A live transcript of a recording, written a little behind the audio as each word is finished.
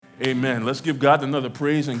Amen. Let's give God another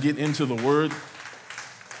praise and get into the Word.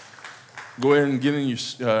 Go ahead and get in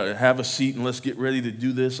your, have a seat, and let's get ready to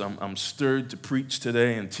do this. I'm stirred to preach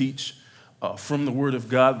today and teach from the Word of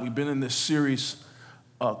God. We've been in this series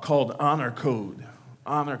called Honor Code.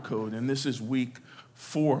 Honor Code, and this is week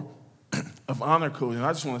 4 of Honor Code. And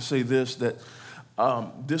I just want to say this, that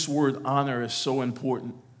this word honor is so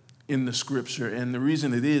important in the Scripture. And the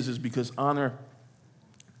reason it is because honor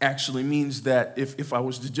actually means that, if I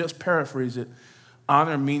was to just paraphrase it,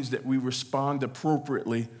 honor means that we respond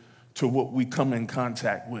appropriately to what we come in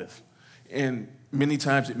contact with. And many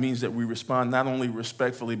times it means that we respond not only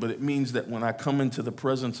respectfully, but it means that when I come into the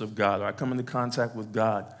presence of God, or I come into contact with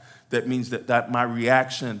God, that means that my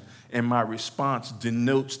reaction and my response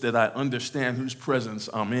denotes that I understand whose presence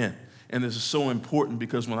I'm in. And this is so important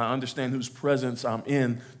because when I understand whose presence I'm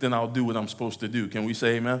in, then I'll do what I'm supposed to do. Can we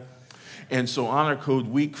say amen? And so Honor Code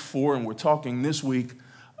week 4, and we're talking this week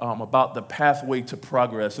about the pathway to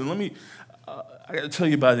progress. And I got to tell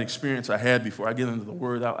you about an experience I had before I get into the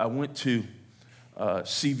Word. I went to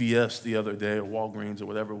CVS the other day, or Walgreens or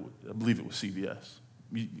whatever. I believe it was CVS.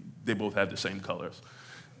 They both have the same colors.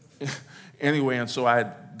 Anyway, and so I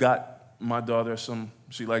got my daughter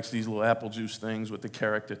she likes these little apple juice things with the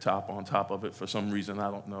character top on top of it for some reason. I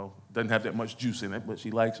don't know. Doesn't have that much juice in it, but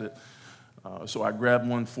she likes it. So I grabbed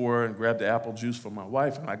one for her and grabbed the apple juice for my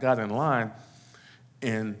wife, and I got in line,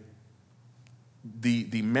 and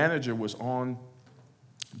the manager was on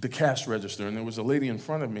the cash register, and there was a lady in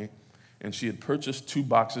front of me, and she had purchased 2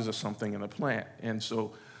 boxes of something in a plant. And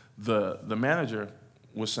so the manager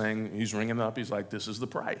was saying, he's ringing up, he's like, "This is the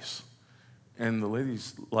price." And the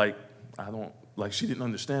lady's like, she didn't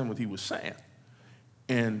understand what he was saying.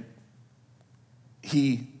 And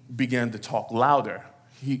he began to talk louder.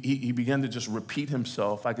 He began to just repeat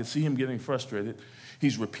himself. I could see him getting frustrated.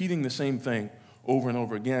 He's repeating the same thing over and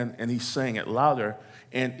over again, and he's saying it louder.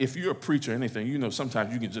 And if you're a preacher or anything, you know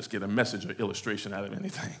sometimes you can just get a message or illustration out of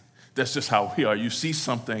anything. That's just how we are. You see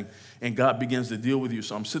something, and God begins to deal with you.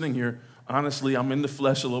 So I'm sitting here, honestly, I'm in the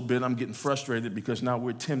flesh a little bit. I'm getting frustrated because now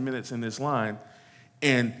we're 10 minutes in this line,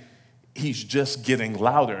 and he's just getting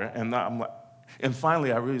louder. And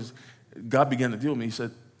finally I realized God began to deal with me. He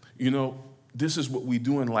said, this is what we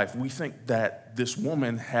do in life. We think that this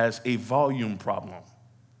woman has a volume problem.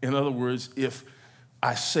 In other words, if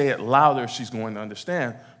I say it louder, she's going to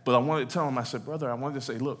understand. But I wanted to tell him, I said, "Brother, I wanted to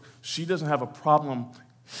say, look, she doesn't have a problem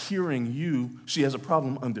hearing you. She has a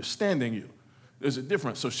problem understanding you. There's a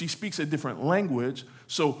difference. So she speaks a different language.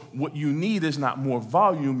 So what you need is not more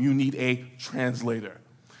volume. You need a translator."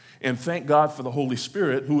 And thank God for the Holy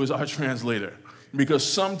Spirit, who is our translator. Because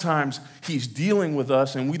sometimes he's dealing with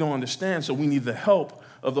us and we don't understand, so we need the help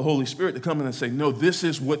of the Holy Spirit to come in and say, "No, this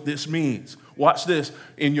is what this means. Watch this.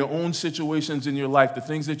 In your own situations in your life, the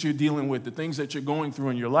things that you're dealing with, the things that you're going through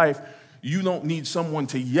in your life, you don't need someone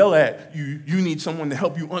to yell at you. You need someone to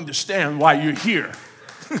help you understand why you're here."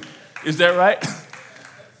 Is that right?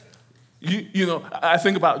 I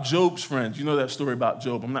think about Job's friends. You know that story about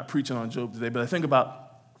Job. I'm not preaching on Job today, but I think about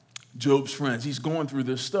Job's friends. He's going through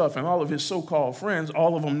this stuff, and all of his so-called friends,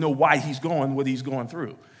 all of them know why he's going what he's going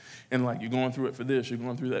through. And you're going through it for this, you're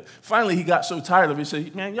going through that. Finally, he got so tired of it, he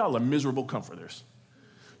said, "Man, y'all are miserable comforters."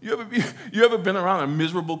 You ever been around a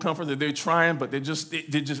miserable comforter? They're trying, but they're just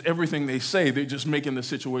everything they say, they're just making the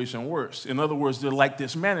situation worse. In other words, they're like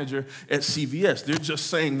this manager at CVS. They're just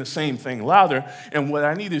saying the same thing louder. And what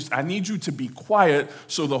I need you to be quiet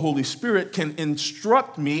so the Holy Spirit can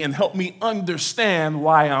instruct me and help me understand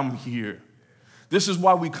why I'm here. This is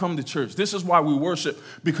why we come to church. This is why we worship,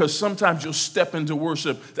 because sometimes you'll step into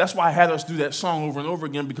worship. That's why I had us do that song over and over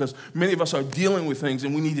again, because many of us are dealing with things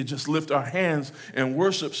and we need to just lift our hands and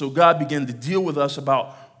worship. So God began to deal with us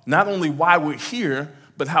about not only why we're here,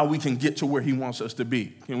 but how we can get to where he wants us to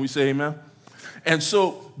be. Can we say amen? And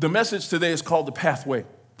so the message today is called the pathway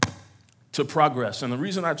to progress. And the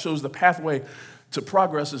reason I chose the pathway to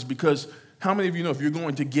progress is because how many of you know if you're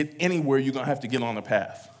going to get anywhere, you're going to have to get on a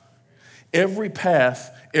path? Every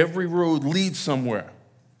path, every road leads somewhere.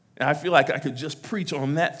 And I feel like I could just preach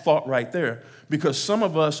on that thought right there, because some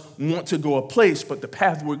of us want to go a place, but the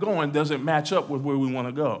path we're going doesn't match up with where we want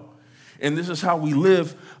to go. And this is how we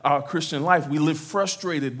live our Christian life. We live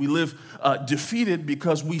frustrated. We live defeated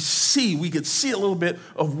because we could see a little bit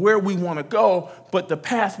of where we want to go, but the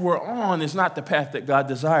path we're on is not the path that God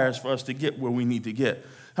desires for us to get where we need to get.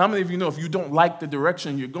 How many of you know if you don't like the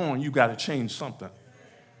direction you're going, you got to change something?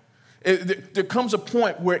 There comes a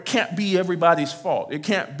point where it can't be everybody's fault. It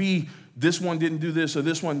can't be this one didn't do this or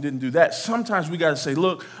this one didn't do that. Sometimes we got to say,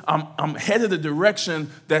 look, I'm headed a direction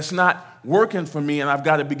that's not working for me, and I've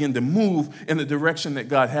got to begin to move in the direction that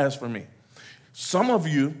God has for me. Some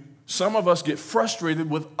of us get frustrated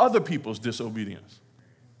with other people's disobedience.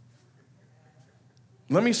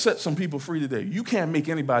 Let me set some people free today. You can't make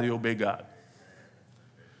anybody obey God.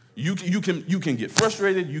 You can get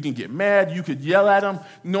frustrated, you can get mad, you could yell at them.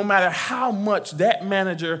 No matter how much that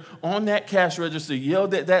manager on that cash register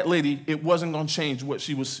yelled at that lady, it wasn't going to change what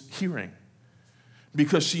she was hearing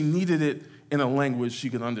because she needed it in a language she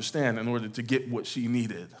could understand in order to get what she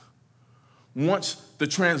needed. Once the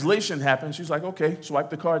translation happened, she's like, okay, swipe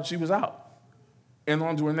the card, she was out and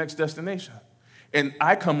on to her next destination. And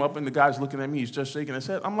I come up and the guy's looking at me, he's just shaking his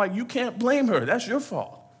head. I'm like, you can't blame her, that's your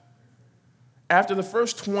fault. After the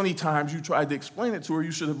first 20 times you tried to explain it to her,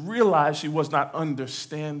 you should have realized she was not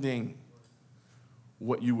understanding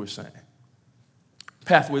what you were saying.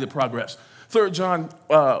 Pathway to progress. 3 John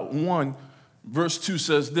 1, verse 2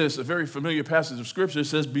 says this, a very familiar passage of Scripture. It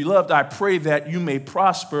says, beloved, I pray that you may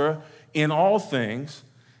prosper in all things,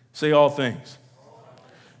 say all things,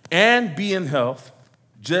 and be in health,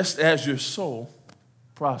 just as your soul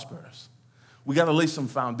prospers. We got to lay some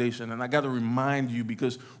foundation, and I got to remind you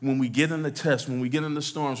because when we get in the tests, when we get in the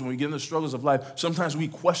storms, when we get in the struggles of life, sometimes we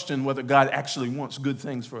question whether God actually wants good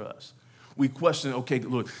things for us. We question, okay,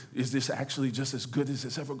 look, is this actually just as good as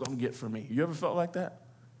it's ever going to get for me? You ever felt like that?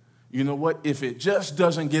 You know what? If it just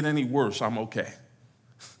doesn't get any worse, I'm okay.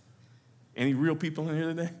 Any real people in here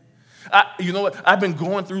today? You know what? I've been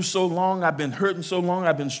going through so long, I've been hurting so long,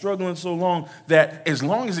 I've been struggling so long that as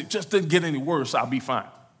long as it just doesn't get any worse, I'll be fine.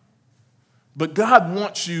 But God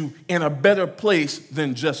wants you in a better place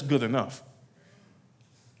than just good enough.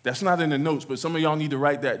 That's not in the notes, but some of y'all need to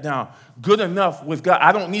write that down. Good enough with God.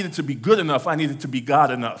 I don't need it to be good enough. I need it to be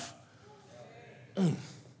God enough.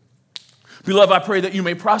 Beloved, I pray that you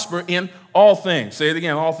may prosper in all things. Say it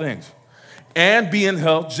again, all things. And be in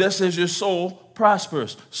health just as your soul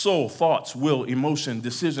prospers. Soul, thoughts, will, emotion,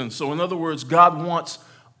 decisions. So in other words, God wants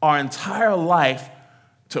our entire life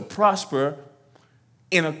to prosper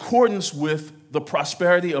in accordance with the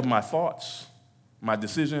prosperity of my thoughts, my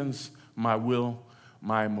decisions, my will,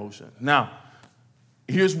 my emotion. Now,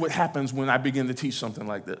 here's what happens when I begin to teach something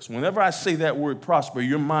like this. Whenever I say that word prosper,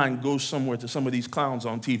 your mind goes somewhere to some of these clowns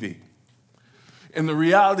on TV. And the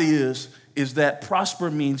reality is that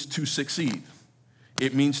prosper means to succeed.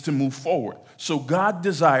 It means to move forward. So God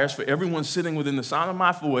desires for everyone sitting within the sound of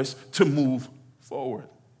my voice to move forward.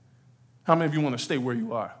 How many of you want to stay where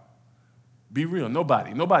you are? Be real.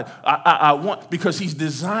 Nobody. I want, because he's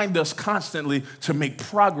designed us constantly to make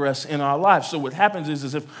progress in our lives. So what happens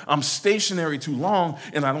is if I'm stationary too long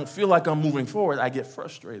and I don't feel like I'm moving forward, I get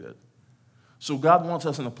frustrated. So God wants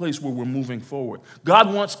us in a place where we're moving forward.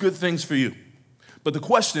 God wants good things for you. But the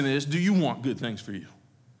question is, do you want good things for you?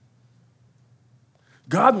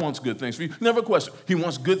 God wants good things for you. Never question. He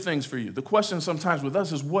wants good things for you. The question sometimes with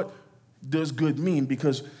us is, what does good mean?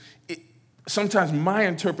 Because sometimes my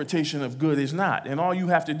interpretation of good is not, and all you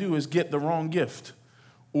have to do is get the wrong gift.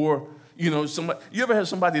 Or, you ever had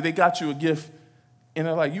somebody, they got you a gift, and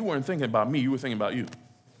they're like, you weren't thinking about me, you were thinking about you.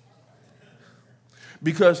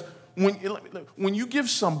 Because when you give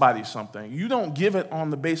somebody something, you don't give it on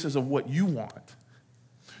the basis of what you want.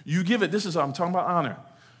 You give it, I'm talking about honor.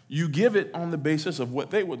 You give it on the basis of what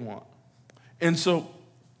they would want. And so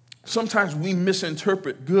sometimes we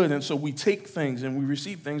misinterpret good, and so we take things and we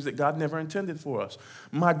receive things that God never intended for us.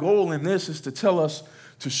 My goal in this is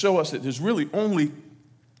to show us that there's really only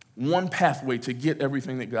one pathway to get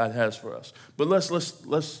everything that God has for us. But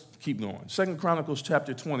let's keep going. 2 Chronicles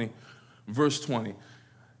chapter 20, verse 20.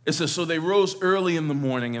 It says, so they rose early in the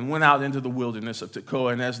morning and went out into the wilderness of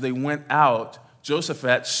Tekoa, and as they went out,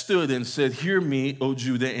 Jehoshaphat stood and said, hear me, O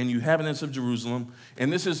Judah, and you inhabitants of Jerusalem.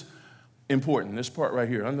 And this is important, this part right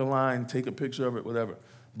here. Underline, take a picture of it, whatever.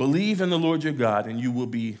 Believe in the Lord your God, and you will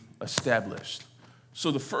be established. So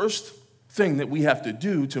the first thing that we have to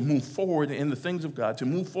do to move forward in the things of God, to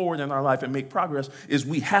move forward in our life and make progress, is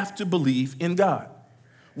we have to believe in God.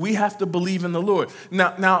 We have to believe in the Lord.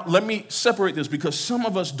 Now let me separate this, because some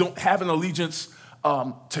of us don't have an allegiance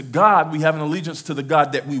to God. We have an allegiance to the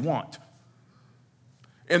God that we want.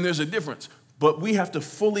 And there's a difference. But we have to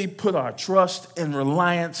fully put our trust and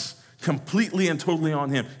reliance completely and totally on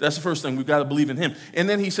him. That's the first thing. We've got to believe in him. And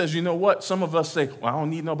then he says, you know what? Some of us say, well, I don't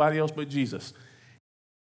need nobody else but Jesus.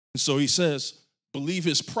 And so he says, believe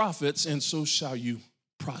his prophets, and so shall you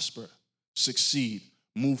prosper, succeed,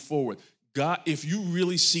 move forward. God, if you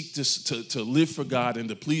really seek to live for God and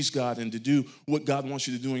to please God and to do what God wants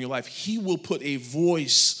you to do in your life, he will put a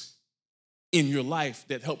voice in your life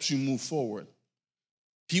that helps you move forward.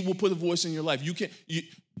 He will put a voice in your life.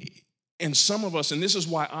 And some of us, and this is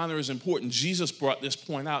why honor is important. Jesus brought this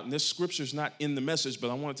point out, and this scripture is not in the message, but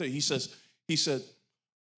I want to tell you, he said,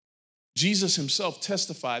 Jesus himself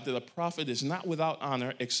testified that a prophet is not without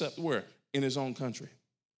honor except where? In his own country.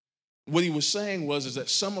 What he was saying is that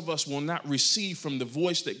some of us will not receive from the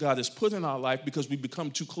voice that God has put in our life because we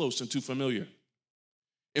become too close and too familiar.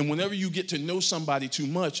 And whenever you get to know somebody too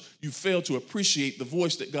much, you fail to appreciate the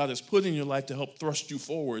voice that God has put in your life to help thrust you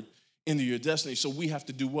forward into your destiny. So we have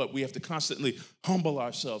to do what? We have to constantly humble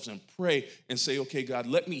ourselves and pray and say, okay, God,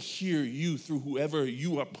 let me hear you through whoever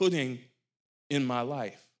you are putting in my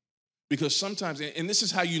life. Because sometimes, and this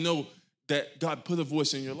is how you know that God put a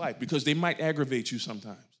voice in your life, because they might aggravate you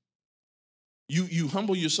sometimes. You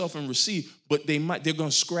humble yourself and receive, but they're going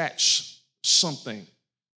to scratch something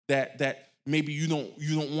that maybe you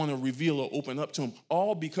don't want to reveal or open up to them.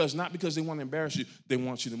 All because, not because they want to embarrass you, they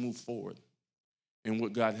want you to move forward in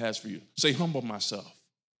what God has for you. Say, humble myself.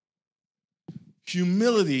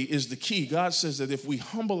 Humility is the key. God says that if we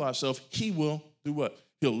humble ourselves, he will do what?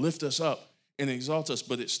 He'll lift us up and exalt us.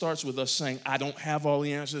 But it starts with us saying, I don't have all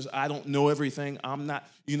the answers. I don't know everything. I'm not,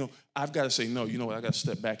 I've got to say, no, you know what? I got to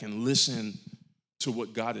step back and listen to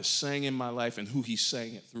what God is saying in my life and who he's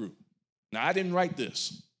saying it through. Now, I didn't write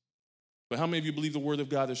this, but how many of you believe the word of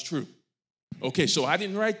God is true? Okay, so I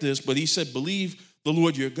didn't write this, but he said, believe the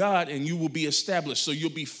Lord your God and you will be established. So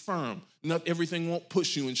you'll be firm. Not everything won't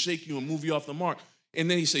push you and shake you and move you off the mark.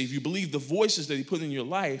 And then he said, if you believe the voices that he put in your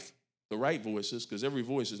life, the right voices, because every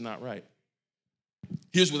voice is not right.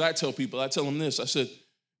 Here's what I tell people. I tell them this. I said,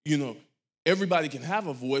 everybody can have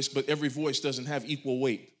a voice, but every voice doesn't have equal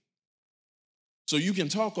weight. So you can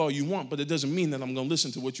talk all you want, but it doesn't mean that I'm going to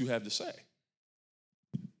listen to what you have to say.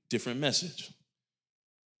 Different message.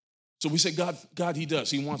 So we say, God, he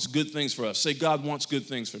does. He wants good things for us. Say, God wants good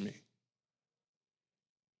things for me.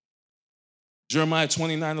 Jeremiah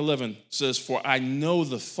 29:11 says, for I know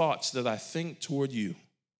the thoughts that I think toward you.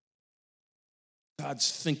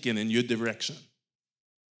 God's thinking in your direction.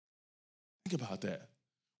 Think about that.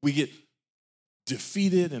 We get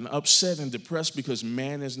defeated and upset and depressed because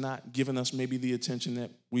man is not giving us maybe the attention that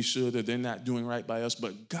we should, or they're not doing right by us,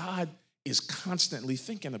 but God is constantly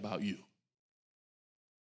thinking about you.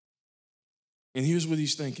 And here's what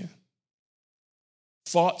he's thinking.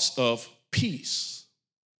 Thoughts of peace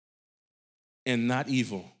and not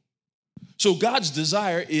evil. So God's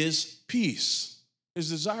desire is peace. His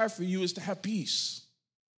desire for you is to have peace.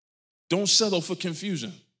 Don't settle for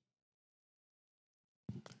confusion.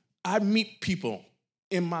 I meet people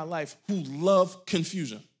in my life who love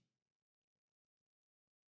confusion.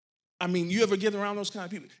 I mean, you ever get around those kind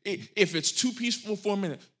of people? If it's too peaceful for a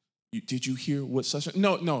minute, did you hear what such a...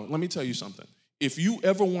 No, let me tell you something. If you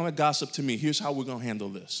ever want to gossip to me, here's how we're going to handle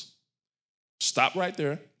this. Stop right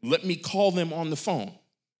there. Let me call them on the phone.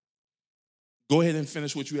 Go ahead and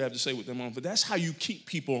finish what you have to say with them on. But that's how you keep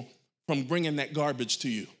people from bringing that garbage to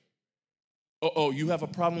you. Oh, you have a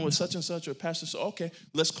problem with such and such, or pastor, so okay,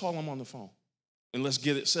 let's call them on the phone and let's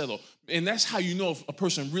get it settled. And that's how you know if a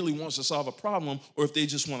person really wants to solve a problem or if they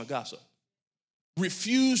just want to gossip.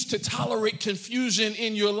 Refuse to tolerate confusion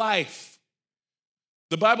in your life.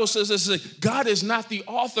 The Bible says this, God is not the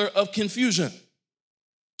author of confusion.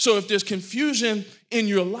 So if there's confusion in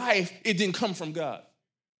your life, it didn't come from God.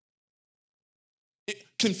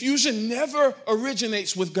 Confusion never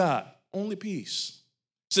originates with God, only peace.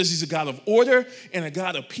 It says he's a God of order and a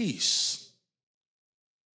God of peace.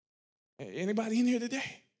 Anybody in here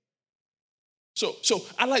today? So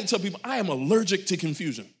I like to tell people, I am allergic to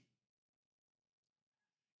confusion.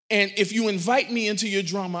 And if you invite me into your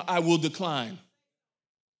drama, I will decline.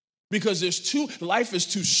 Because life is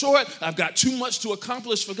too short. I've got too much to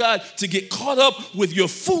accomplish for God to get caught up with your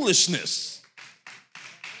foolishness.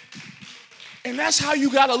 And that's how you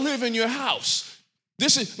got to live in your house.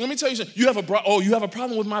 Let me tell you something. You have a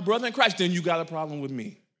problem with my brother in Christ, then you got a problem with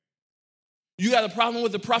me. You got a problem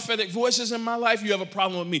with the prophetic voices in my life, you have a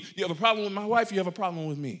problem with me. You have a problem with my wife, you have a problem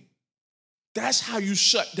with me. That's how you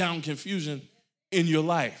shut down confusion in your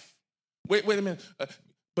life. Wait a minute.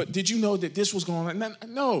 But did you know that this was going on?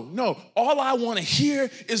 No. All I want to hear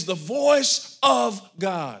is the voice of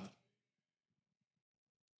God.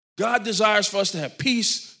 God desires for us to have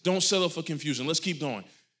peace. Don't settle for confusion. Let's keep going.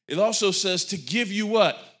 It also says to give you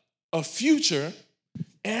what? A future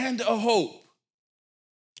and a hope.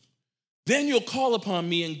 Then you'll call upon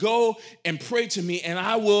me and go and pray to me, and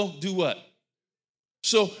I will do what?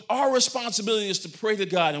 So our responsibility is to pray to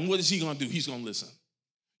God, and what is he going to do? He's going to listen.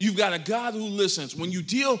 You've got a God who listens. When you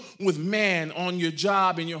deal with man on your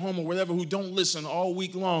job, in your home, or whatever, who don't listen all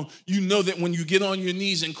week long, you know that when you get on your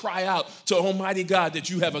knees and cry out to Almighty God, that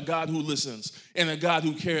you have a God who listens and a God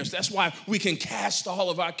who cares. That's why we can cast all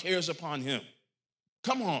of our cares upon him.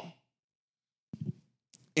 Come on.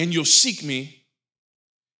 And you'll seek me,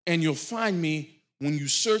 and you'll find me when you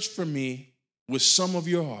search for me with some of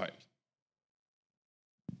your heart.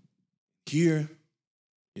 Here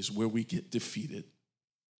is where we get defeated.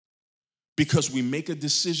 Because we make a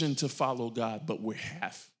decision to follow God, but we're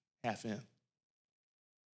half in.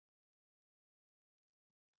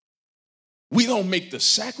 We don't make the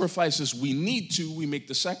sacrifices we need to, we make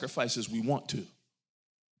the sacrifices we want to.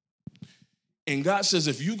 And God says,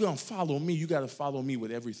 if you're going to follow me, you got to follow me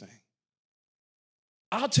with everything.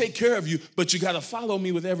 I'll take care of you, but you got to follow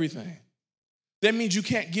me with everything. That means you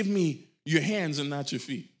can't give me your hands and not your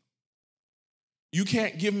feet. You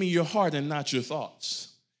can't give me your heart and not your thoughts.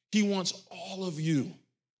 He wants all of you.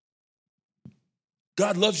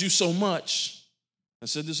 God loves you so much, I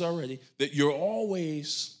said this already, that you're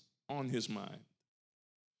always on his mind.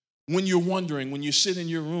 When you're wondering, when you sit in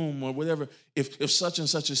your room or whatever, if such and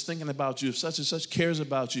such is thinking about you, if such and such cares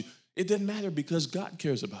about you, it doesn't matter because God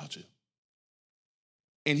cares about you.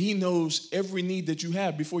 And he knows every need that you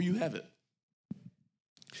have before you have it.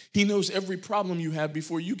 He knows every problem you have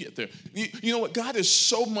before you get there. You know what? God is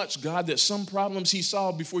so much God that some problems he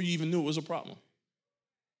solved before you even knew it was a problem.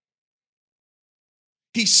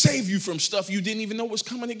 He saved you from stuff you didn't even know was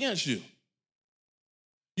coming against you.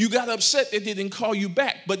 You got upset they didn't call you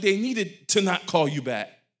back, but they needed to not call you back.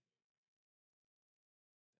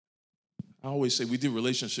 I always say we did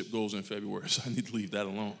relationship goals in February, so I need to leave that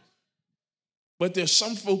alone. But there's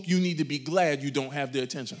some folk you need to be glad you don't have their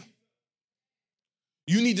attention.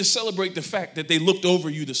 You need to celebrate the fact that they looked over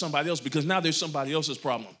you to somebody else because now there's somebody else's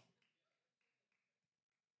problem.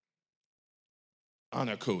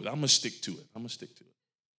 Honor code. I'm going to stick to it.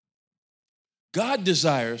 God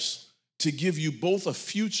desires to give you both a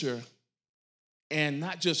future and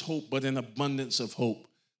not just hope, but an abundance of hope.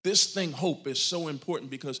 This thing, hope, is so important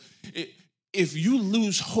because if you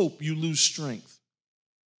lose hope, you lose strength.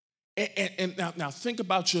 And now think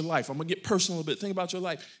about your life. I'm going to get personal a bit. Think about your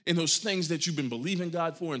life and those things that you've been believing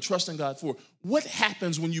God for and trusting God for. What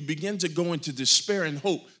happens when you begin to go into despair and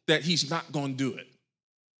hope that he's not going to do it?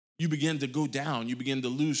 You begin to go down. You begin to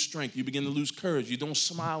lose strength. You begin to lose courage. You don't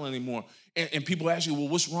smile anymore. And people ask you, well,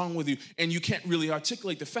 what's wrong with you? And you can't really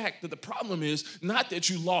articulate the fact that the problem is not that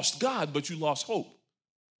you lost God, but you lost hope.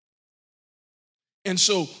 And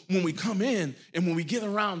so when we come in and when we get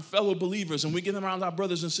around fellow believers and we get around our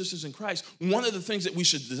brothers and sisters in Christ, one of the things that we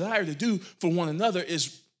should desire to do for one another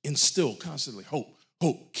is instill constantly hope.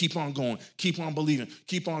 Hope. Keep on going. Keep on believing.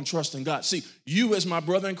 Keep on trusting God. See, you as my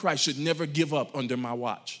brother in Christ should never give up under my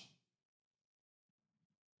watch.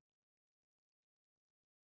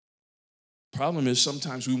 Problem is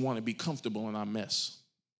sometimes we want to be comfortable in our mess.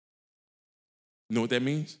 You know what that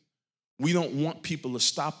means? We don't want people to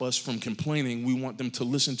stop us from complaining. We want them to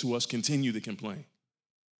listen to us continue to complain.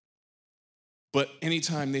 But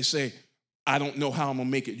anytime they say, I don't know how I'm going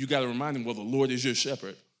to make it, you got to remind them, well, the Lord is your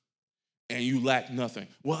shepherd and you lack nothing.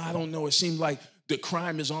 Well, I don't know. It seems like the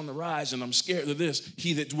crime is on the rise and I'm scared of this.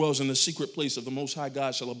 He that dwells in the secret place of the Most High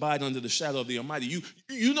God shall abide under the shadow of the Almighty.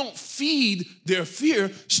 You don't feed their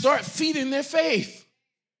fear. Start feeding their faith.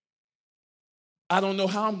 I don't know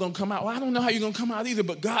how I'm going to come out. Well, I don't know how you're going to come out either,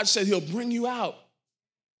 but God said he'll bring you out.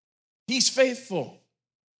 He's faithful.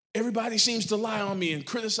 Everybody seems to lie on me and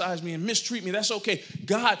criticize me and mistreat me. That's okay.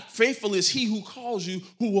 God, faithful is he who calls you,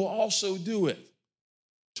 who will also do it.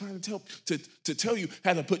 I'm trying to tell you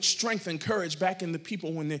how to put strength and courage back in the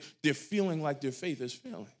people when they're feeling like their faith is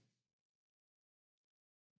failing.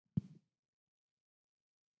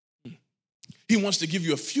 He wants to give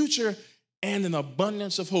you a future and an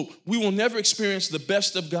abundance of hope. We will never experience the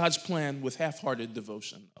best of God's plan with half-hearted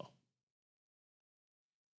devotion, though.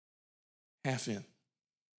 Half in.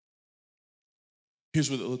 Here's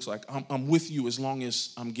what it looks like. I'm with you as long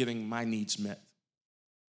as I'm getting my needs met.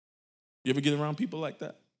 You ever get around people like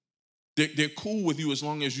that? They're cool with you as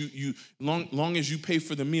long as long as you pay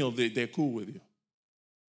for the meal. They're cool with you.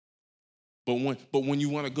 But when you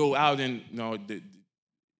want to go out and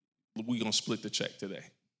we're gonna split the check today.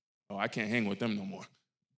 Oh, I can't hang with them no more.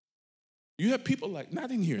 You have people like, not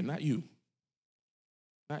in here, not you.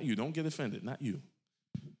 Not you, don't get offended, not you.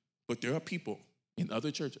 But there are people in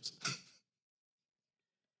other churches.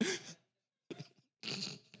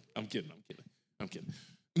 I'm kidding.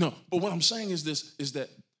 No, but what I'm saying is this, is that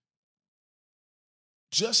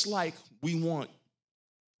just like we want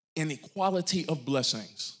an equality of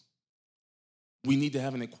blessings, we need to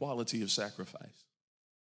have an equality of sacrifice.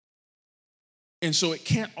 And so it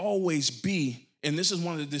can't always be, and this is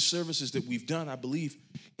one of the disservices that we've done, I believe,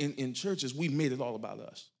 in churches. We've made it all about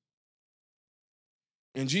us.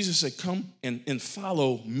 And Jesus said, come and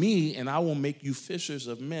follow me, and I will make you fishers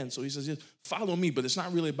of men. So he says, yes, follow me, but it's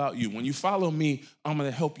not really about you. When you follow me, I'm going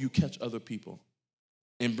to help you catch other people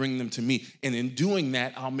and bring them to me. And in doing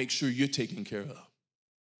that, I'll make sure you're taken care of.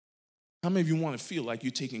 How many of you want to feel like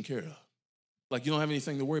you're taken care of? Like you don't have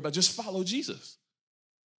anything to worry about? Just follow Jesus.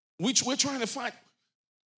 We're trying to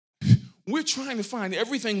find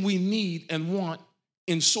everything we need and want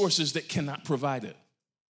in sources that cannot provide it.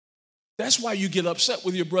 That's why you get upset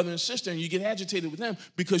with your brother and sister and you get agitated with them,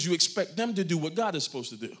 because you expect them to do what God is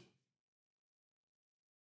supposed to do.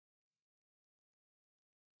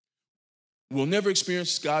 We'll never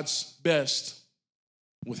experience God's best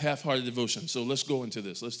with half-hearted devotion. So let's go into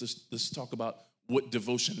this. Let's talk about what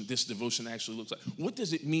this devotion actually looks like. What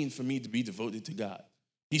does it mean for me to be devoted to God?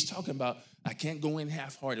 He's talking about, I can't go in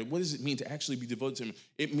half-hearted. What does it mean to actually be devoted to him?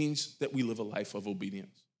 It means that we live a life of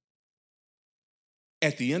obedience.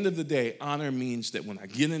 At the end of the day, honor means that when I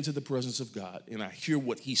get into the presence of God and I hear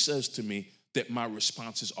what he says to me, that my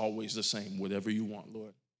response is always the same. Whatever you want,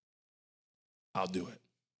 Lord, I'll do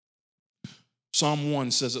it. Psalm 1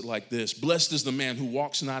 says it like this: blessed is the man who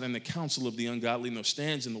walks not in the counsel of the ungodly, nor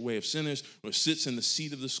stands in the way of sinners, nor sits in the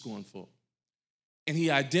seat of the scornful. And he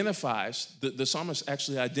identifies, the psalmist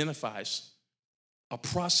actually identifies a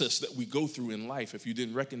process that we go through in life if you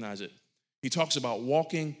didn't recognize it. He talks about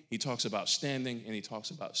walking, he talks about standing, and he talks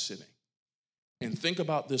about sitting. And think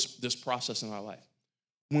about this process in our life.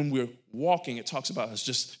 When we're walking, it talks about us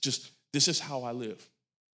just this is how I live.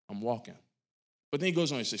 I'm walking. But then he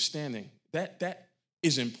goes on and says standing. That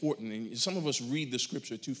is important. And some of us read the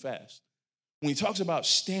scripture too fast. When he talks about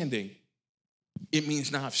standing, it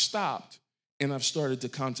means now I've stopped and I've started to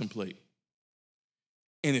contemplate.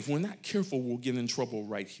 And if we're not careful, we'll get in trouble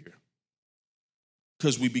right here.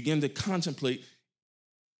 Because we begin to contemplate,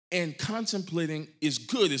 and contemplating is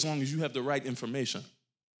good as long as you have the right information.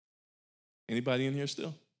 Anybody in here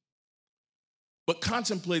still? But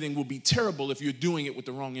contemplating will be terrible if you're doing it with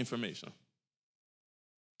the wrong information.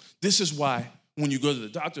 This is why when you go to the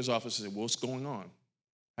doctor's office and say, well, what's going on?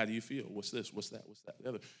 How do you feel? What's this? What's that? What's that? The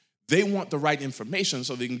other. They want the right information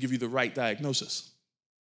so they can give you the right diagnosis.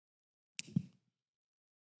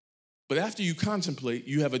 But after you contemplate,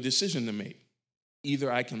 you have a decision to make.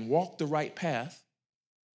 Either I can walk the right path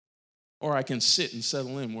or I can sit and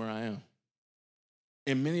settle in where I am.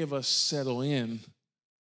 And many of us settle in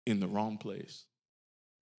the wrong place.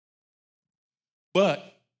 But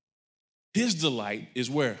his delight is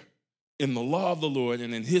where? In the law of the Lord,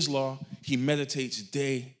 and in his law, he meditates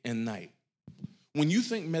day and night. When you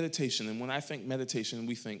think meditation, and when I think meditation,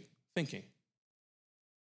 we think thinking.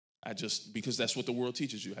 Because that's what the world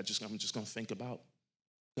teaches you. I'm just going to think about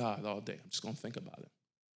God all day. I'm just going to think about it.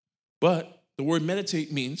 But the word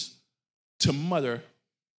meditate means to mutter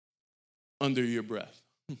under your breath.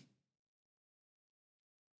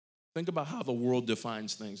 Think about how the world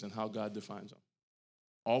defines things and how God defines them.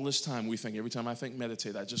 All this time we think, every time I think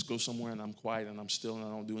meditate, I just go somewhere and I'm quiet and I'm still and I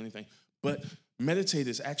don't do anything. But meditate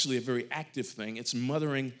is actually a very active thing. It's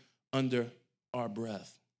muttering under our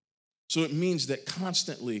breath. So it means that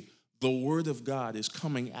constantly the word of God is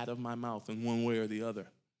coming out of my mouth in one way or the other.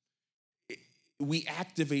 We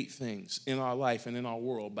activate things in our life and in our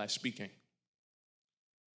world by speaking.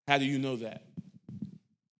 How do you know that?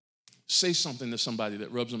 Say something to somebody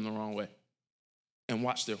that rubs them the wrong way and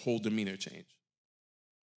watch their whole demeanor change.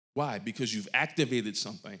 Why? Because you've activated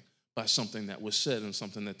something by something that was said and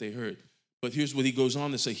something that they heard. But here's what he goes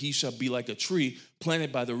on to say: he shall be like a tree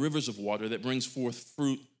planted by the rivers of water that brings forth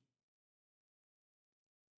fruit.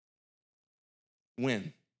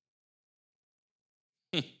 When?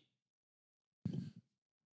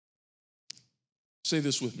 Say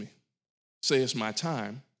this with me. Say, it's my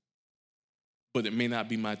time, but it may not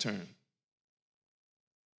be my turn.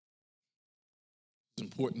 It's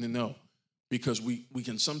important to know, because we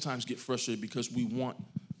can sometimes get frustrated because we want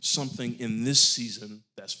something in this season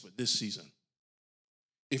that's for this season.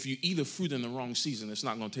 If you eat a fruit in the wrong season, it's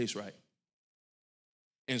not going to taste right.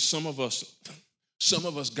 And some of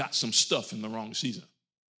us got some stuff in the wrong season.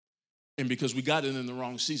 And because we got it in the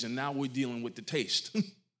wrong season, now we're dealing with the taste.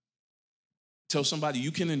 Tell somebody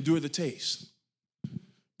you can endure the taste.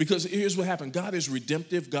 Because here's what happened. God is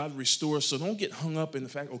redemptive. God restores. So don't get hung up in the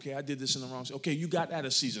fact, okay, I did this in the wrong season. Okay, you got out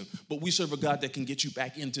of season. But we serve a God that can get you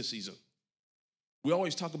back into season. We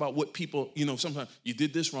always talk about what people, sometimes you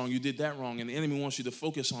did this wrong, you did that wrong, and the enemy wants you to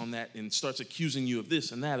focus on that and starts accusing you of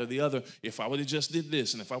this and that or the other. If I would have just did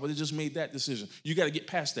this, and if I would have just made that decision, you got to get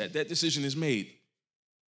past that. That decision is made.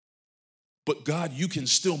 But God, you can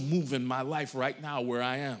still move in my life right now where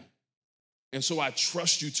I am. And so I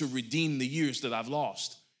trust you to redeem the years that I've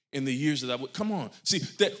lost and the years that I would. Come on. See,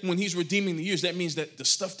 that when he's redeeming the years, that means that the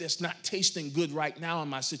stuff that's not tasting good right now in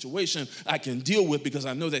my situation, I can deal with because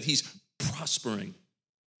I know that he's prospering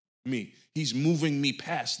me. He's moving me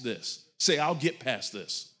past this. Say, I'll get past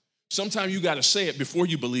this. Sometimes you got to say it before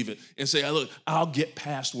you believe it and say, look, I'll get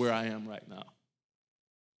past where I am right now.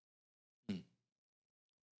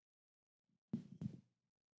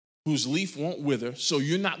 Whose leaf won't wither, so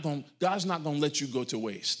God's not going to let you go to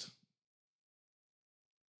waste.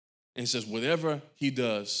 And he says, whatever he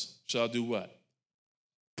does shall do what?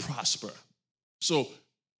 Prosper. So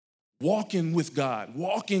walking with God,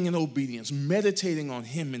 walking in obedience, meditating on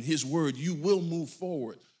him and his word, you will move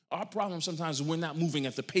forward. Our problem sometimes is we're not moving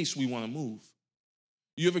at the pace we want to move.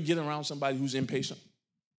 You ever get around somebody who's impatient?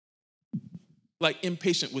 Like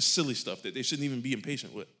impatient with silly stuff that they shouldn't even be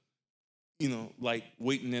impatient with. Like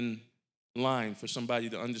waiting in line for somebody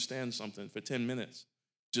to understand something for 10 minutes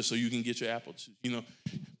just so you can get your apple juice.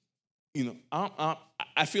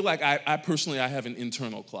 I feel like I personally have an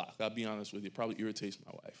internal clock. I'll be honest with you. It probably irritates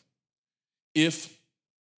my wife.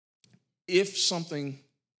 If something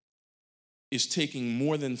is taking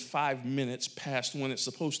more than 5 minutes past when it's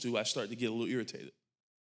supposed to, I start to get a little irritated.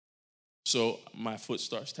 So my foot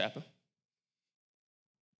starts tapping.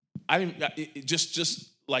 Just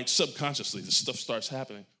like subconsciously, the stuff starts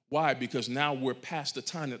happening. Why? Because now we're past the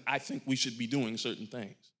time that I think we should be doing certain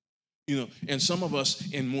things. And some of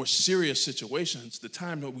us in more serious situations, the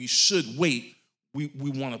time that we should wait, we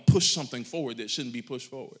want to push something forward that shouldn't be pushed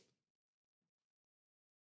forward.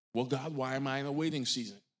 Well, God, why am I in a waiting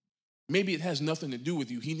season? Maybe it has nothing to do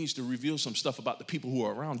with you. He needs to reveal some stuff about the people who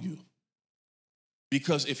are around you.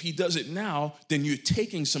 Because if he does it now, then you're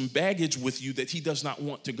taking some baggage with you that he does not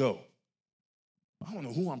want to go. I don't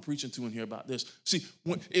know who I'm preaching to in here about this. See,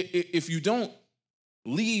 if you don't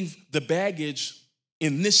leave the baggage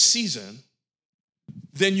in this season,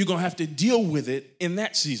 then you're going to have to deal with it in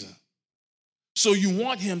that season. So you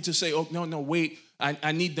want him to say, oh, no, wait,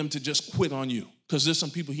 I need them to just quit on you because there's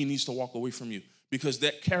some people he needs to walk away from you because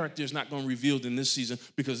that character is not going to be revealed in this season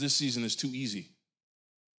because this season is too easy.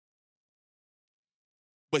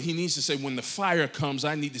 But he needs to say, when the fire comes,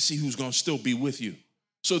 I need to see who's going to still be with you.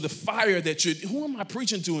 So the fire that who am I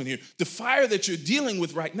preaching to in here? The fire that you're dealing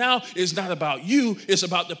with right now is not about you. It's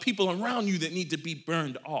about the people around you that need to be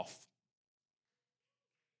burned off.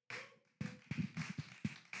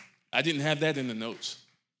 I didn't have that in the notes.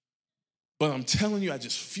 But I'm telling you, I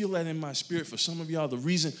just feel that in my spirit. For some of y'all, the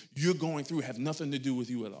reason you're going through have nothing to do with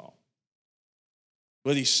you at all.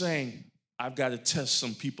 But he's saying, I've got to test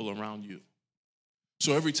some people around you.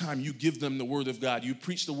 So every time you give them the word of God, you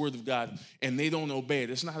preach the word of God, and they don't obey it,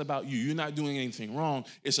 it's not about you. You're not doing anything wrong.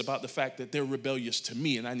 It's about the fact that they're rebellious to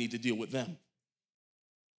me, and I need to deal with them.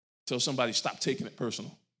 Tell somebody, stop taking it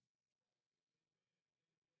personal.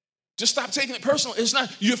 Just stop taking it personal. It's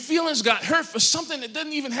not, your feelings got hurt for something that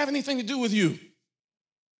doesn't even have anything to do with you.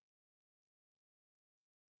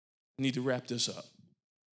 I need to wrap this up.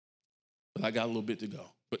 But I got a little bit to go,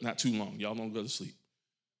 but not too long. Y'all don't go to sleep.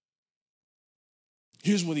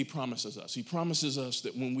 Here's what he promises us. He promises us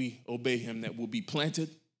that when we obey him, that we'll be planted,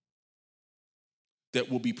 that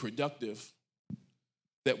we'll be productive,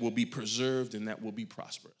 that we'll be preserved, and that we'll be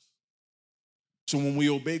prosperous. So when we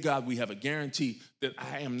obey God, we have a guarantee that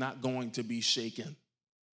I am not going to be shaken.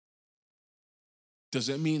 Does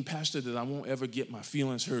that mean, Pastor, that I won't ever get my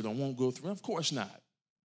feelings hurt? I won't go through? Of course not.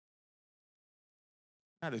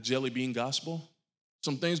 Not a jelly bean gospel.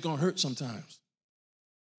 Some things going to hurt sometimes.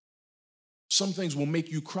 Some things will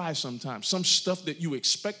make you cry sometimes. Some stuff that you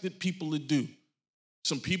expected people to do.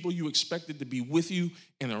 Some people you expected to be with you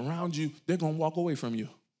and around you, they're going to walk away from you.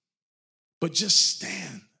 But just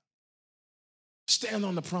stand. Stand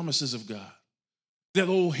on the promises of God. That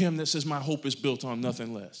old hymn that says, my hope is built on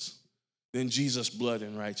nothing less than Jesus' blood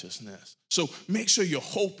and righteousness. So make sure your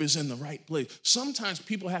hope is in the right place. Sometimes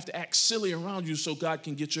people have to act silly around you so God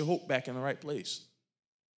can get your hope back in the right place.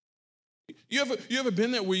 You ever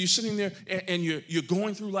been there where you're sitting there and you're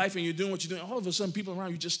going through life and you're doing what you're doing, all of a sudden people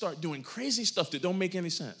around you just start doing crazy stuff that don't make any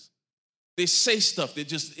sense. They say stuff that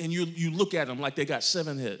just, and you look at them like they got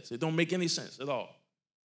 7 heads. It don't make any sense at all.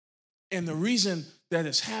 And the reason that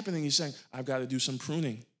it's happening, he's saying, I've got to do some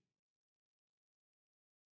pruning.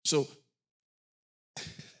 So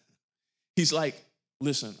he's like,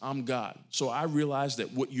 listen, I'm God. So I realize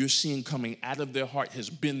that what you're seeing coming out of their heart has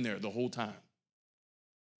been there the whole time.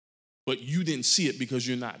 But you didn't see it because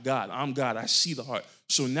you're not God. I'm God. I see the heart.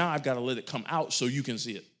 So now I've got to let it come out so you can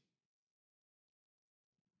see it.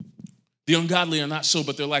 The ungodly are not so,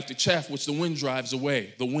 but they're like the chaff which the wind drives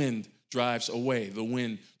away. The wind drives away. The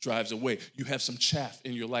wind drives away. You have some chaff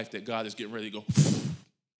in your life that God is getting ready to go.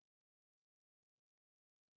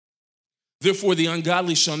 Therefore, the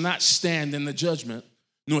ungodly shall not stand in the judgment,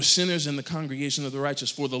 nor sinners in the congregation of the righteous.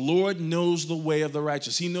 For the Lord knows the way of the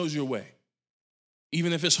righteous. He knows your way.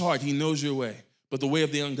 Even if it's hard, he knows your way. But the way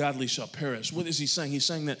of the ungodly shall perish. What is he saying? He's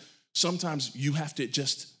saying that sometimes you have to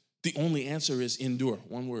the only answer is endure.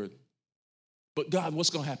 One word. But God, what's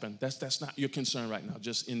going to happen? That's not your concern right now.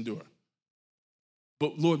 Just endure.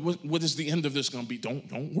 But Lord, what is the end of this going to be?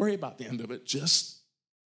 Don't worry about the end of it. Just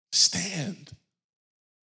stand.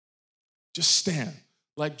 Just stand.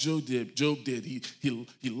 Like Job did.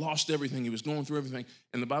 He lost everything. He was going through everything.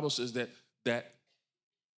 And the Bible says that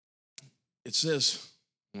it says,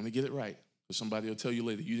 I want to get it right, because somebody will tell you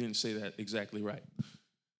later, you didn't say that exactly right.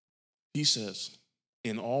 He says,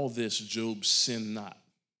 in all this, Job sinned not,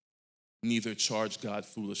 neither charged God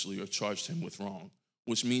foolishly or charged him with wrong,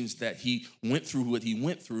 which means that he went through what he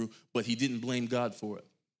went through, but he didn't blame God for it.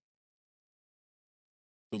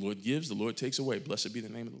 The Lord gives, the Lord takes away. Blessed be the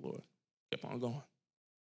name of the Lord. Kept on going.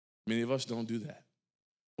 Many of us don't do that.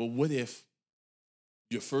 But what if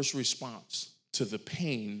your first response to the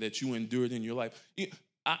pain that you endured in your life,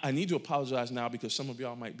 I need to apologize now because some of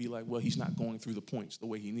y'all might be like, well, he's not going through the points the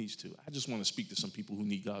way he needs to. I just want to speak to some people who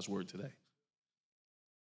need God's word today.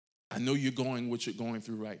 I know you're going what you're going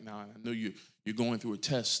through right now. And I know you're going through a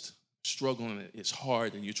test, struggling, it's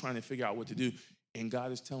hard, and you're trying to figure out what to do. And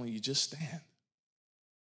God is telling you, just stand.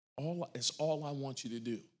 It's all I want you to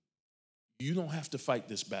do. You don't have to fight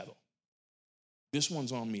this battle. This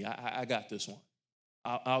one's on me. I got this one.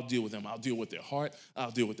 I'll deal with them. I'll deal with their heart. I'll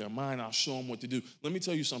deal with their mind. I'll show them what to do. Let me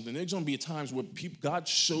tell you something. There's going to be times where God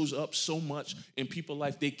shows up so much in people's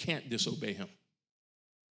life, they can't disobey him.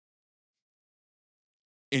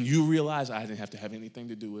 And you realize I didn't have to have anything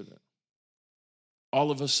to do with it. All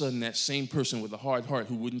of a sudden, that same person with a hard heart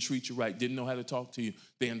who wouldn't treat you right, didn't know how to talk to you,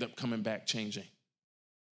 they end up coming back changing.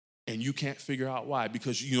 And you can't figure out why.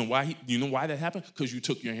 Because you know why that happened? Because you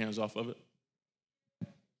took your hands off of it.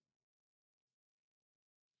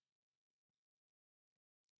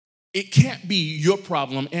 It can't be your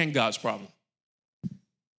problem and God's problem.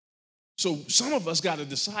 So some of us got to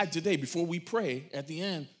decide today before we pray at the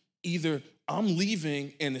end, either I'm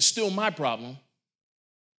leaving and it's still my problem,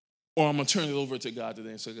 or I'm going to turn it over to God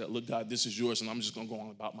today and say, look, God, this is yours, and I'm just going to go on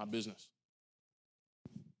about my business.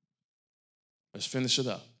 Let's finish it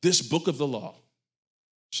up. This book of the law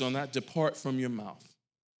shall not depart from your mouth,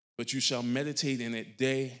 but you shall meditate in it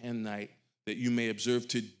day and night, that you may observe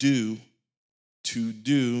to do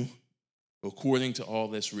according to all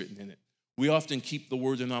that's written in it. We often keep the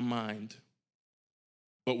word in our mind,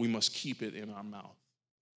 but we must keep it in our mouth.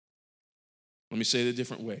 Let me say it a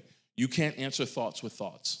different way. You can't answer thoughts with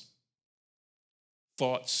thoughts.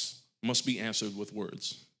 Thoughts must be answered with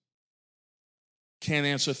words. Can't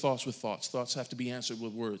answer thoughts with thoughts. Thoughts have to be answered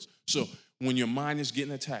with words. So when your mind is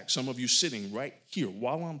getting attacked, some of you sitting right here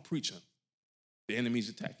while I'm preaching, the enemy's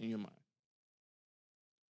attacking your mind.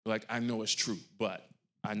 Like, I know it's true, but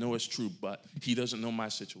he doesn't know my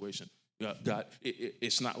situation. God,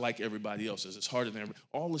 it's not like everybody else's. It's harder than everybody.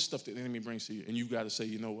 All this stuff that the enemy brings to you, and you've got to say,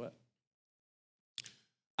 you know what?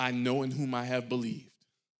 I know in whom I have believed,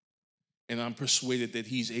 and I'm persuaded that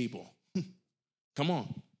he's able. Come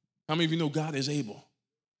on. How many of you know God is able?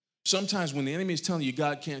 Sometimes when the enemy is telling you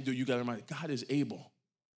God can't do it, you got to remind God is able.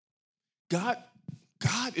 God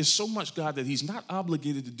is so much God that he's not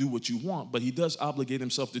obligated to do what you want, but he does obligate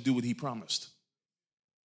himself to do what he promised.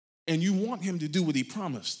 And you want him to do what he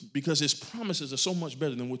promised because his promises are so much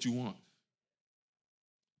better than what you want.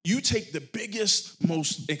 You take the biggest,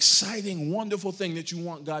 most exciting, wonderful thing that you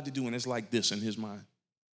want God to do, and it's like this in his mind.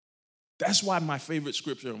 That's why my favorite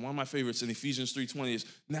scripture, and one of my favorites in Ephesians 3:20 is,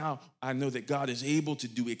 now I know that God is able to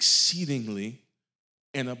do exceedingly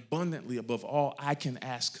and abundantly above all I can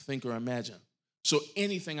ask, think, or imagine. So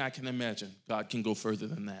anything I can imagine, God can go further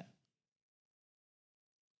than that.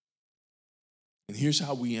 And here's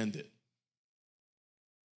how we end it.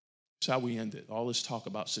 Here's how we end it. All this talk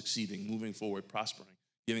about succeeding, moving forward, prospering,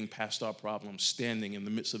 getting past our problems, standing in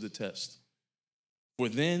the midst of the test. For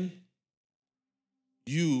then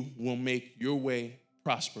you will make your way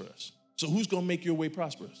prosperous. So who's going to make your way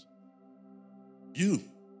prosperous? You.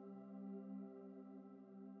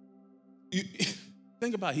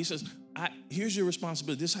 Think about it. He says, here's your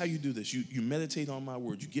responsibility. This is how you do this. You meditate on my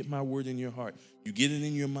word. You get my word in your heart. You get it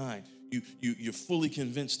in your mind. You're fully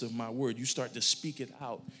convinced of my word. You start to speak it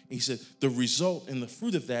out. And he said, the result and the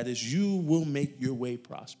fruit of that is you will make your way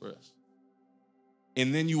prosperous.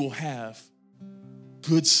 And then you will have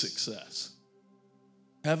good success.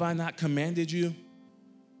 Have I not commanded you?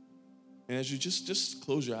 And as you just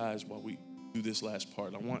close your eyes while we do this last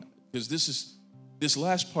part, because this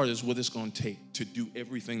last part is what it's going to take to do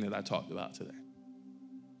everything that I talked about today.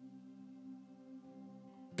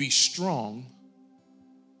 Be strong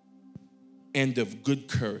and of good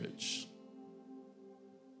courage.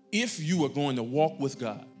 If you are going to walk with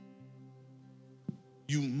God,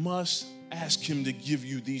 you must ask him to give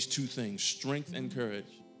you these two things, strength and courage.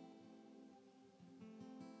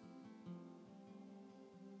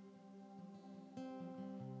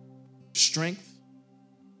 Strength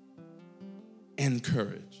and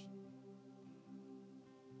courage.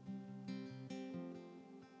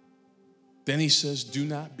 Then he says, do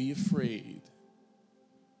not be afraid.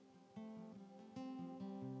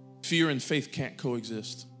 Fear and faith can't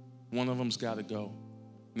coexist. One of them's got to go.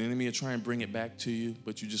 The enemy will try and bring it back to you,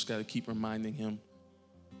 but you just got to keep reminding him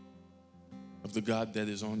of the God that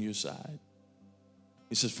is on your side.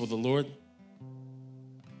 He says, for the Lord,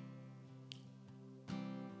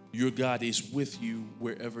 your God is with you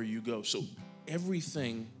wherever you go. So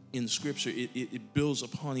everything in Scripture, it builds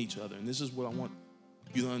upon each other. And this is what I want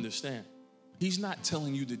you to understand. He's not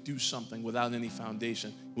telling you to do something without any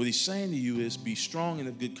foundation. What he's saying to you is be strong and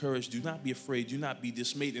of good courage. Do not be afraid. Do not be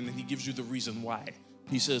dismayed. And then he gives you the reason why.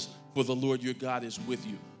 He says, for the Lord your God is with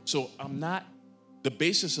you. So the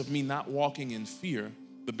basis of me not walking in fear,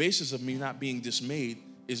 the basis of me not being dismayed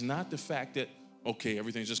is not the fact that, okay,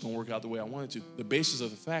 everything's just going to work out the way I want it to. The basis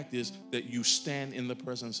of the fact is that you stand in the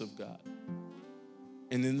presence of God.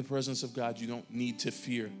 And in the presence of God, you don't need to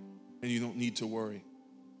fear and you don't need to worry.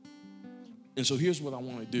 And so here's what I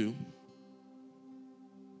want to do.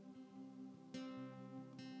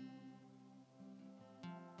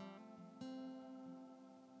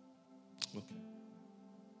 Okay.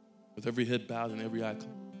 With every head bowed and every eye closed.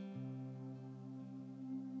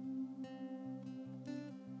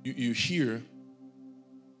 You hear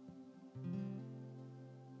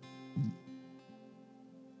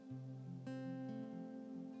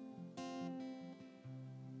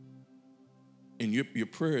and your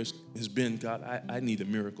prayers has been, God, I need a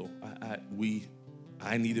miracle.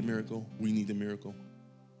 I need a miracle. We need a miracle.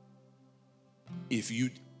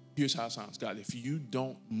 Here's how it sounds, God, if you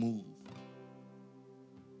don't move,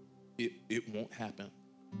 it won't happen.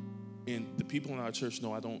 And the people in our church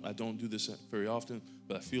know I don't do this very often,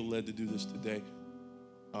 but I feel led to do this today.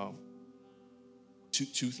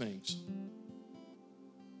 Two things.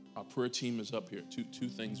 Our prayer team is up here. Two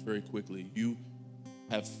things very quickly. You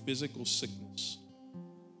have physical sickness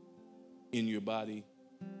in your body,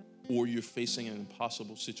 or you're facing an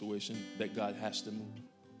impossible situation that God has to move.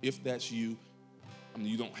 If that's you,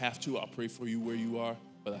 you don't have to. I'll pray for you where you are,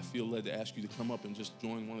 but I feel led to ask you to come up and just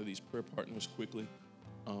join one of these prayer partners quickly,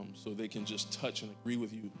 so they can just touch and agree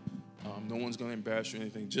with you. No one's going to embarrass you or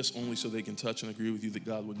anything, just only so they can touch and agree with you that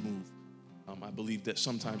God would move. I believe that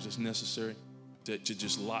sometimes it's necessary to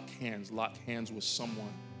just lock hands with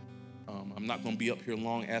someone. I'm not going to be up here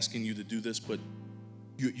long asking you to do this, but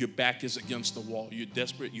your back is against the wall. You're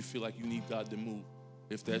desperate. You feel like you need God to move.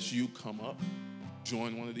 If that's you, come up.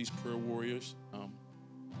 Join one of these prayer warriors.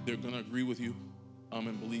 They're going to agree with you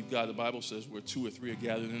and believe God. The Bible says where two or three are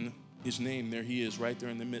gathered in his name, there he is right there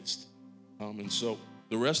in the midst. And so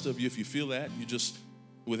the rest of you, if you feel that, you just,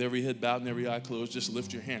 with every head bowed and every eye closed, just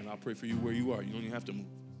lift your hand. I'll pray for you where you are. You don't even have to move.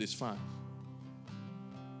 It's fine.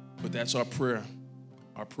 But that's our prayer.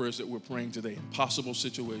 Our prayers that we're praying today. Impossible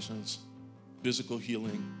situations, physical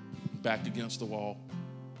healing, back against the wall.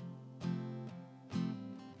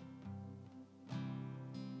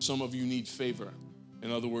 Some of you need favor.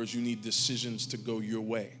 In other words, you need decisions to go your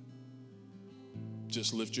way.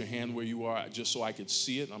 Just lift your hand where you are, just so I could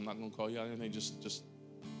see it. I'm not going to call you out anything. Just,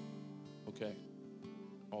 okay.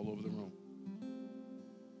 All over the room.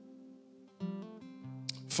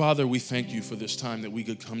 Father, we thank you for this time that we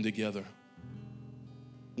could come together.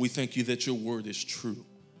 We thank you that your word is true.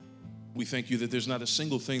 We thank you that there's not a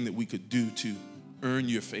single thing that we could do to earn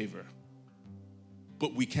your favor,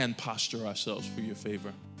 but we can posture ourselves for your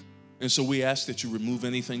favor. And so we ask that you remove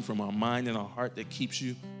anything from our mind and our heart that keeps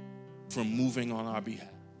you from moving on our behalf.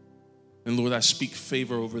 And Lord, I speak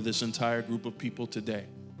favor over this entire group of people today.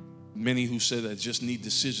 Many who say that just need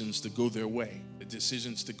decisions to go their way, the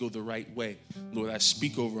decisions to go the right way. Lord, I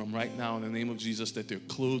speak over them right now in the name of Jesus that they're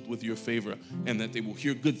clothed with your favor and that they will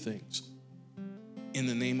hear good things. In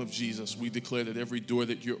the name of Jesus, we declare that every door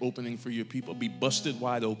that you're opening for your people be busted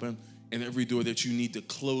wide open, and every door that you need to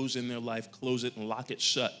close in their life, close it and lock it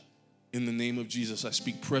shut. In the name of Jesus, I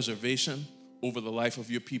speak preservation over the life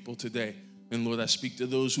of your people today. And Lord, I speak to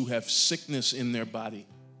those who have sickness in their body,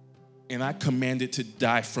 and I command it to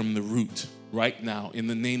die from the root right now. In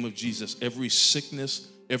the name of Jesus, every sickness,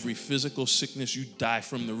 every physical sickness, you die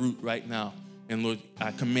from the root right now. And Lord,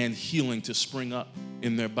 I command healing to spring up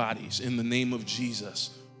in their bodies. In the name of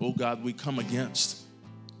Jesus, oh God, we come against,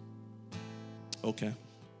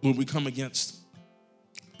 Lord, we come against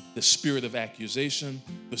the spirit of accusation,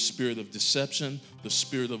 the spirit of deception, the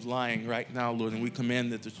spirit of lying right now, Lord. And we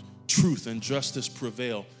command that the truth and justice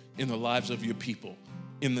prevail in the lives of your people.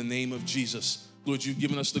 In the name of Jesus, Lord, you've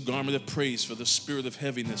given us the garment of praise for the spirit of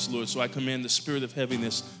heaviness, Lord. So I command the spirit of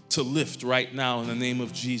heaviness to lift right now in the name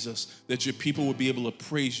of Jesus, that your people will be able to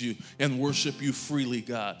praise you and worship you freely,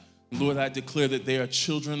 God. Lord, I declare that they are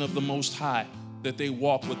children of the Most High, that they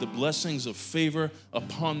walk with the blessings of favor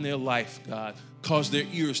upon their life, God. Cause their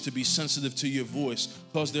ears to be sensitive to your voice.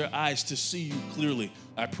 Cause their eyes to see you clearly.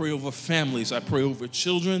 I pray over families. I pray over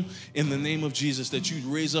children in the name of Jesus, that you'd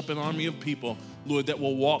raise up an army of people, Lord, that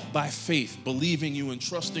will walk by faith, believing you and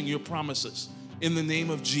trusting your promises. In the name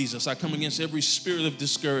of Jesus, I come against every spirit of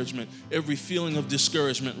discouragement, every feeling of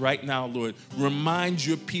discouragement right now, Lord. Remind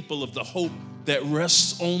your people of the hope that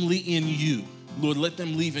rests only in you. Lord, let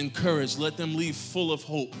them leave encouraged. Let them leave full of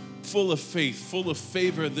hope, full of faith, full of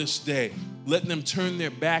favor this day. Let them turn their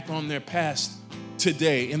back on their past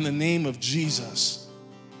today in the name of Jesus.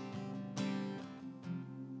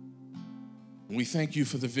 We thank you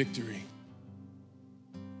for the victory.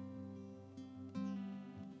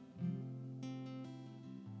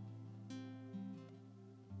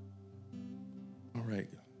 All right.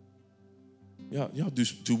 Y'all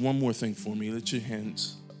do one more thing for me. Let your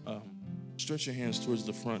hands, stretch your hands towards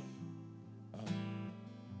the front.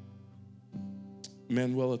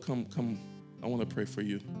 Manuela, come. I want to pray for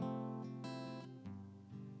you.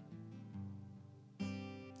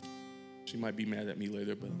 She might be mad at me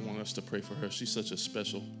later, but I want us to pray for her. She's such a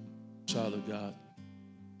special child of God.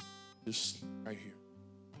 Just right here.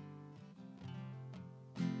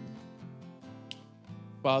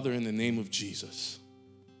 Father, in the name of Jesus,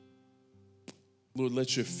 Lord,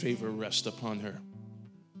 let your favor rest upon her.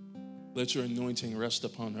 Let your anointing rest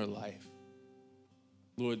upon her life.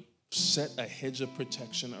 Lord, set a hedge of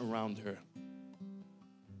protection around her.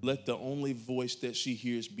 Let the only voice that she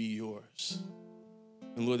hears be yours.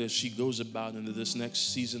 And Lord, as she goes about into this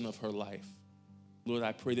next season of her life, Lord,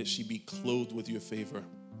 I pray that she be clothed with your favor,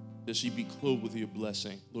 that she be clothed with your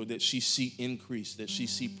blessing. Lord, that she see increase, that she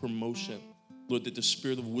see promotion. Lord, that the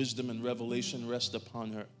spirit of wisdom and revelation rest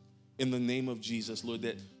upon her. In the name of Jesus, Lord,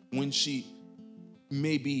 that when she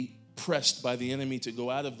may be pressed by the enemy to go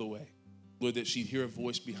out of the way, Lord, that she'd hear a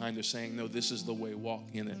voice behind her saying, no, this is the way, walk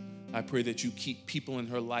in it. I pray that you keep people in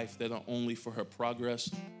her life that are only for her progress,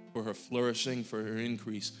 for her flourishing, for her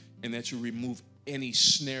increase, and that you remove any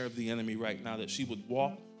snare of the enemy right now, that she would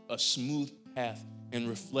walk a smooth path and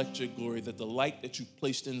reflect your glory, that the light that you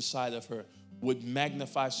placed inside of her would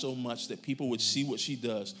magnify so much that people would see what she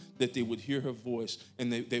does, that they would hear her voice,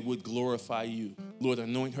 and they would glorify you. Lord,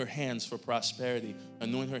 anoint her hands for prosperity,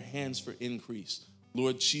 anoint her hands for increase.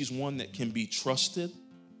 Lord, she's one that can be trusted.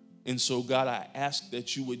 And so, God, I ask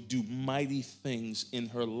that you would do mighty things in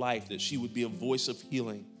her life, that she would be a voice of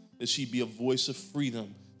healing, that she'd be a voice of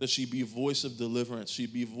freedom, that she'd be a voice of deliverance,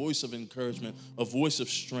 she'd be a voice of encouragement, a voice of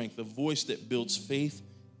strength, a voice that builds faith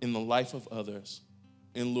in the life of others.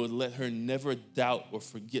 And Lord, let her never doubt or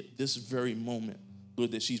forget this very moment,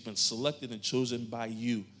 Lord, that she's been selected and chosen by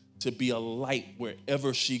you to be a light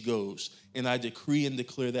wherever she goes. And I decree and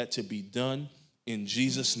declare that to be done in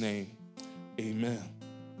Jesus' name. Amen.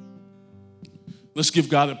 Let's give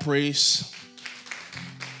God a praise.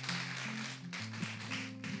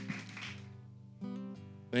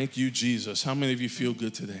 Thank you, Jesus. How many of you feel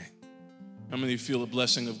good today? How many of you feel the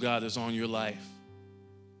blessing of God is on your life?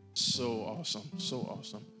 So awesome, so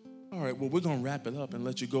awesome. All right, well, we're going to wrap it up and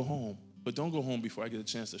let you go home. But don't go home before I get a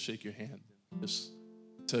chance to shake your hand. Just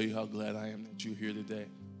tell you how glad I am that you're here today.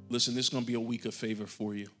 Listen, this is going to be a week of favor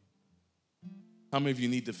for you. How many of you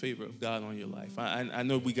need the favor of God on your life? I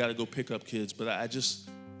know we got to go pick up kids, but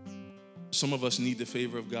some of us need the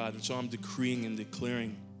favor of God. And so I'm decreeing and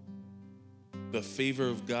declaring the favor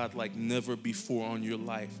of God like never before on your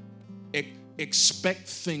life. Expect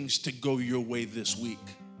things to go your way this week.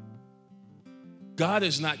 God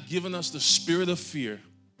has not given us the spirit of fear,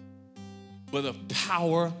 but of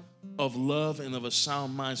power, of love, and of a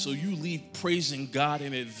sound mind. So you leave praising God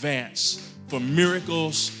in advance for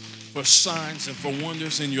miracles, for signs and for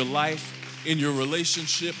wonders in your life, in your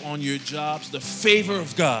relationship, on your jobs, the favor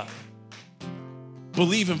of God.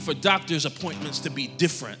 Believing for doctors' appointments to be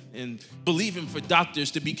different, and believing for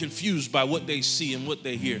doctors to be confused by what they see and what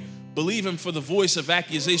they hear. Believing for the voice of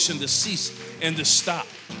accusation to cease and to stop.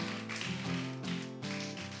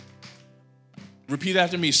 Repeat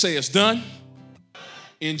after me. Say, it's done.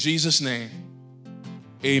 In Jesus' name,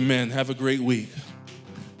 amen. Have a great week.